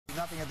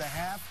at the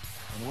half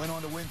and went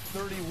on to win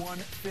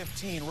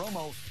 31-15.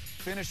 Romo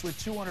finished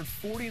with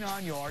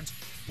 249 yards,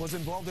 was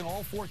involved in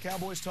all 4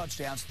 Cowboys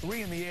touchdowns,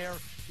 3 in the air,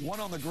 1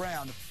 on the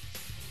ground.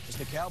 As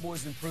the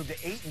Cowboys improved to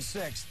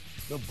 8-6,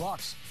 the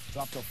Bucs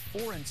dropped to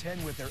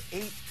 4-10 with their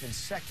 8th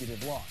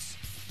consecutive loss.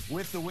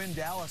 With the win,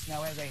 Dallas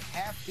now has a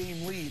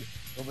half-game lead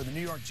over the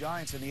New York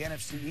Giants in the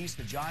NFC East.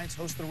 The Giants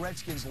host the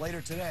Redskins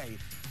later today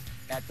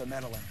at the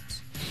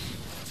Meadowlands.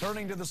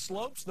 Turning to the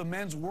slopes, the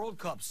Men's World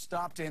Cup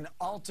stopped in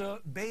Alta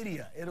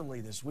Badia, Italy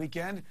this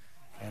weekend.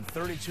 And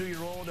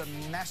 32-year-old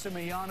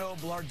Massimiliano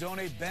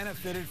Blardone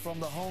benefited from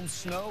the home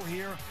snow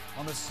here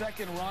on the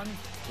second run.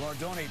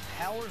 Blardone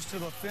powers to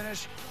the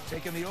finish,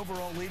 taking the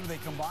overall lead with a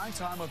combined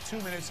time of 2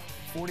 minutes,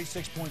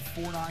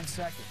 46.49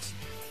 seconds.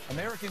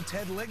 American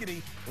Ted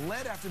Ligety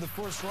led after the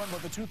first run,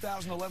 but the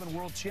 2011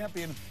 world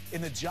champion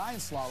in the giant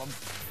slalom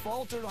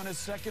faltered on his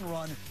second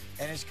run,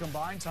 and his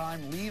combined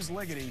time leaves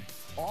Ligety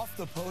off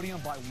the podium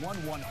by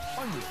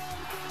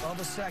 1/100th of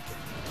a second.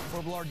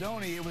 For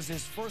Blardone, it was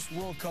his first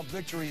World Cup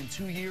victory in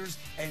 2 years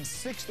and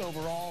 6th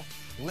overall.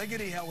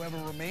 Ligety, however,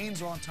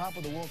 remains on top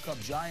of the World Cup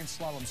giant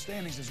slalom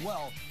standings as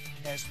well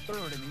as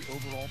 3rd in the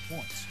overall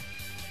points.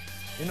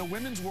 In the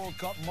Women's World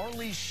Cup,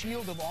 Marlies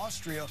Shield of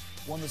Austria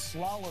won the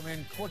slalom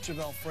in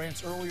Courchevel,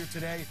 France earlier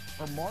today.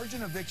 Her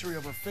margin of victory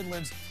over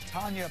Finland's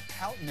Tanja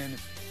Pautinen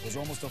was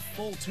almost a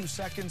full 2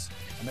 seconds.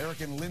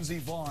 American Lindsey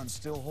Vonn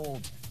still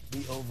holds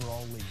the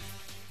overall lead.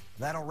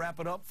 That'll wrap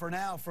it up for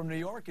now from New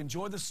York.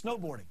 Enjoy the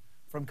snowboarding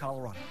from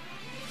Colorado.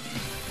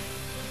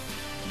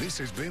 This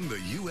has been the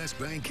U.S.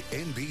 Bank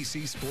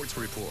NBC Sports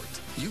Report.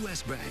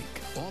 U.S. Bank,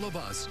 all of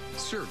us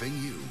serving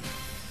you.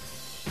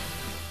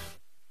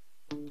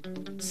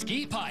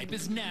 Ski pipe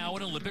is now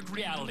an Olympic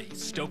reality,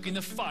 stoking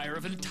the fire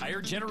of an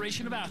entire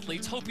generation of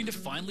athletes hoping to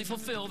finally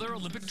fulfill their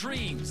Olympic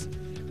dreams.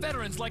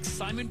 Veterans like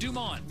Simon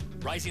Dumont,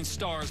 rising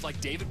stars like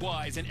David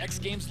Wise, and X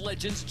Games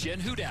legends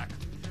Jen Hudak.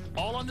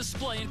 All on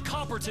display in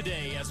copper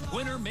today as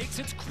winter makes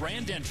its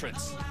grand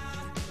entrance.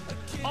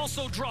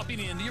 Also dropping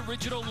in the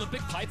original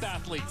Olympic pipe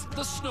athletes,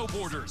 the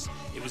snowboarders.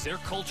 It was their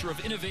culture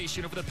of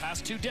innovation over the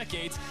past 2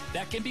 decades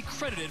that can be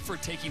credited for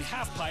taking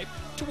halfpipe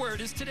to where it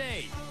is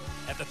today,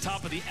 at the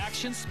top of the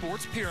action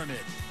sports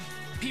pyramid.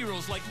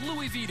 Heroes like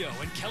Louis Vito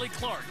and Kelly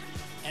Clark,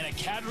 and a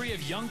cadre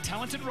of young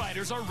talented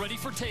riders are ready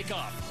for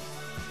takeoff.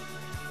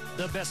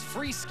 The best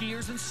free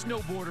skiers and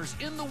snowboarders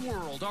in the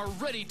world are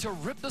ready to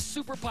rip the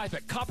super pipe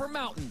at Copper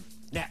Mountain.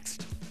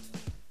 Next.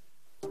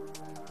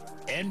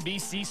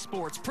 NBC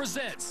Sports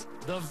presents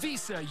the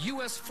Visa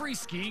U.S. Free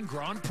Skiing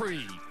Grand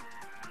Prix,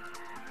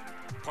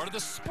 part of the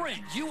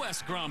Sprint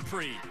U.S. Grand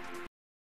Prix.